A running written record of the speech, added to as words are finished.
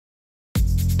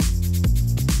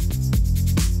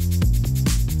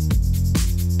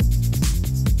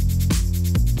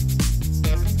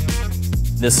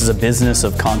This is a business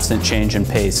of constant change and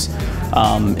pace.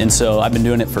 And so I've been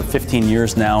doing it for 15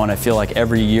 years now, and I feel like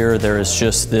every year there is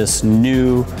just this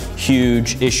new,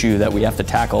 huge issue that we have to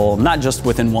tackle, not just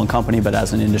within one company, but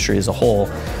as an industry as a whole.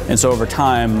 And so over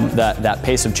time, that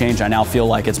pace of change, I now feel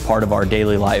like it's part of our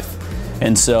daily life.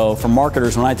 And so for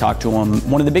marketers, when I talk to them,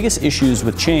 one of the biggest issues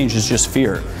with change is just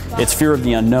fear. It's fear of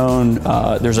the unknown.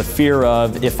 There's a fear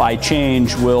of, if I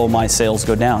change, will my sales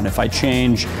go down? If I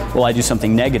change, will I do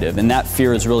something negative? And that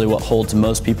fear is really what holds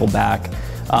most people back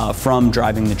from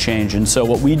driving the change. And so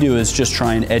what we do is just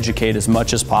try and educate as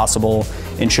much as possible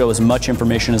and show as much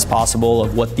information as possible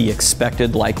of what the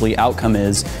expected likely outcome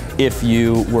is if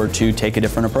you were to take a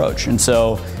different approach. And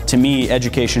so to me,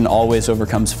 education always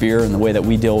overcomes fear, and the way that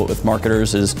we deal with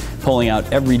marketers is pulling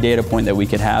out every data point that we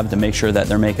could have to make sure that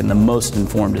they're making the most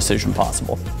informed decision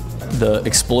possible. The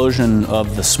explosion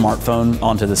of the smartphone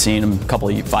onto the scene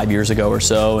 5 years ago or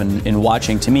so, and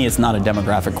watching, to me, it's not a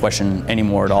demographic question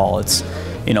anymore at all. It's,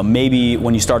 you know, maybe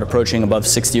when you start approaching above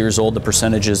 60 years old, the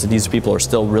percentages that these people are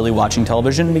still really watching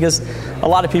television, because a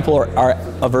lot of people are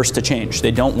averse to change.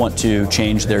 They don't want to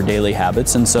change their daily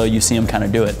habits, and so you see them kind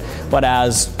of do it. But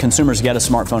as consumers get a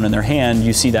smartphone in their hand,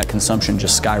 you see that consumption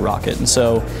just skyrocket. And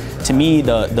so to me,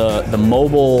 the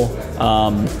mobile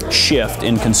shift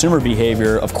in consumer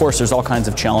behavior, of course, there's all kinds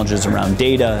of challenges around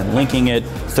data and linking it.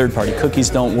 Third-party cookies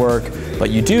don't work, but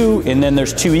you do. And then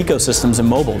there's two ecosystems in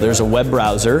mobile. There's a web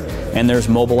browser and there's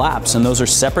mobile apps, and those are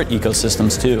separate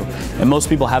ecosystems too. And most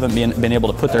people haven't been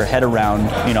able to put their head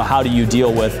around, you know, how do you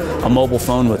deal with a mobile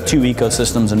phone with two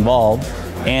ecosystems involved,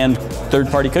 and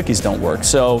third-party cookies don't work.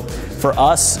 So for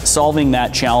us, solving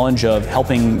that challenge of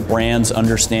helping brands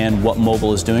understand what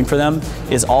mobile is doing for them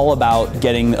is all about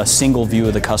getting a single view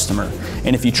of the customer.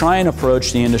 And if you try and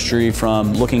approach the industry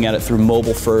from looking at it through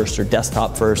mobile first or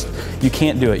desktop first, you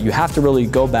can't do it. You have to really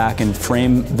go back and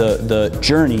frame the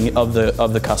journey of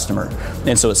the customer.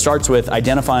 And so it starts with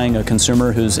identifying a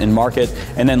consumer who's in market,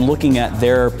 and then looking at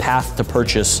their path to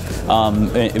purchase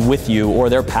with you, or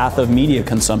their path of media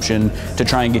consumption to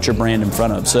try and get your brand in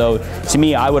front of. So to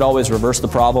me, I would always reverse the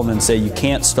problem and say you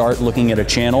can't start looking at a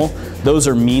channel. Those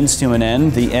are means to an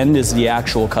end. The end is the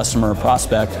actual customer or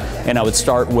prospect, and I would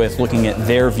start with looking at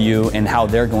their view and how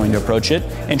they're going to approach it,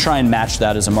 and try and match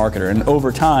that as a marketer. And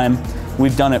over time,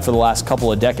 we've done it for the last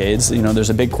couple of decades. You know, there's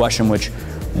a big question, which,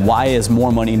 why is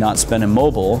more money not spent in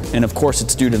mobile? And of course,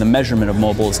 it's due to the measurement of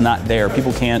mobile. It's not there.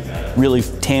 People can't really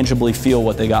tangibly feel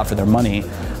what they got for their money,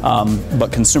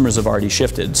 but consumers have already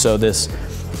shifted. So this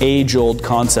age-old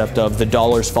concept of the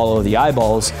dollars follow the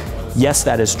eyeballs, yes,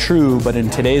 that is true, but in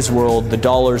today's world, the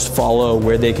dollars follow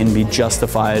where they can be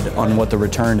justified on what the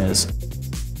return is.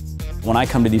 When I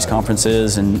come to these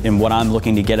conferences, and what I'm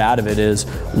looking to get out of it is,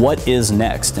 what is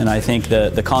next? And I think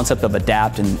the concept of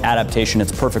adapt and adaptation,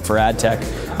 it's perfect for ad tech.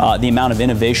 The amount of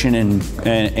innovation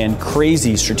and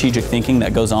crazy strategic thinking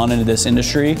that goes on into this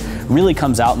industry really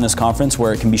comes out in this conference,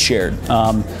 where it can be shared.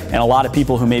 And a lot of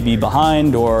people who may be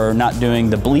behind or not doing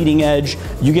the bleeding edge,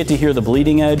 you get to hear the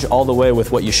bleeding edge all the way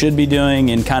with what you should be doing,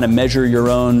 and kind of measure your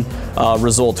own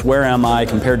results. Where am I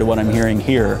compared to what I'm hearing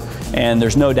here? And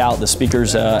there's no doubt the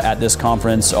speakers at this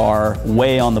conference are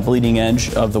way on the bleeding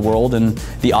edge of the world, and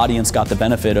the audience got the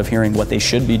benefit of hearing what they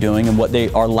should be doing and what they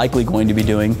are likely going to be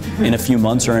doing in a few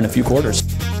months or in a few quarters.